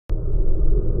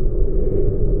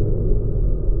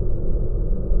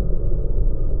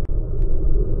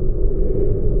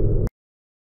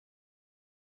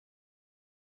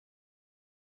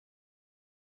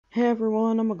Hey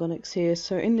everyone, Omogonix here.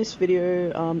 So in this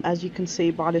video, as you can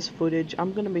see by this footage,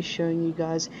 I'm going to be showing you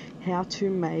guys how to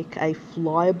make a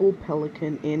flyable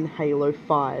pelican in Halo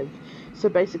 5. So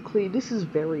basically, this is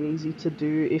very easy to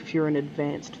do if you're an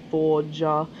advanced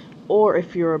forger or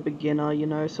if you're a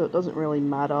beginner, so it doesn't really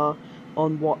matter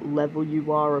on what level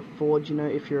you are of forge,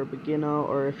 if you're a beginner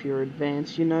or if you're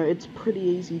advanced, it's pretty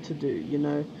easy to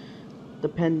do,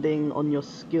 depending on your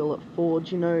skill at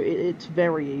Forge, it's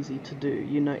very easy to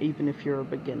do, even if you're a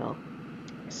beginner.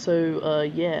 So,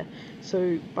 yeah.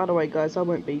 So, by the way, guys, I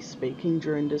won't be speaking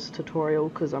during this tutorial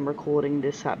because I'm recording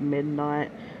this at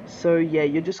midnight. So, yeah,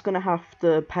 you're just gonna have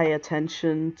to pay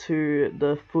attention to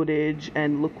the footage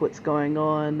and look what's going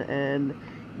on. And,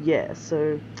 yeah,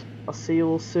 so I'll see you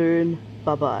all soon.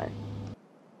 Bye bye.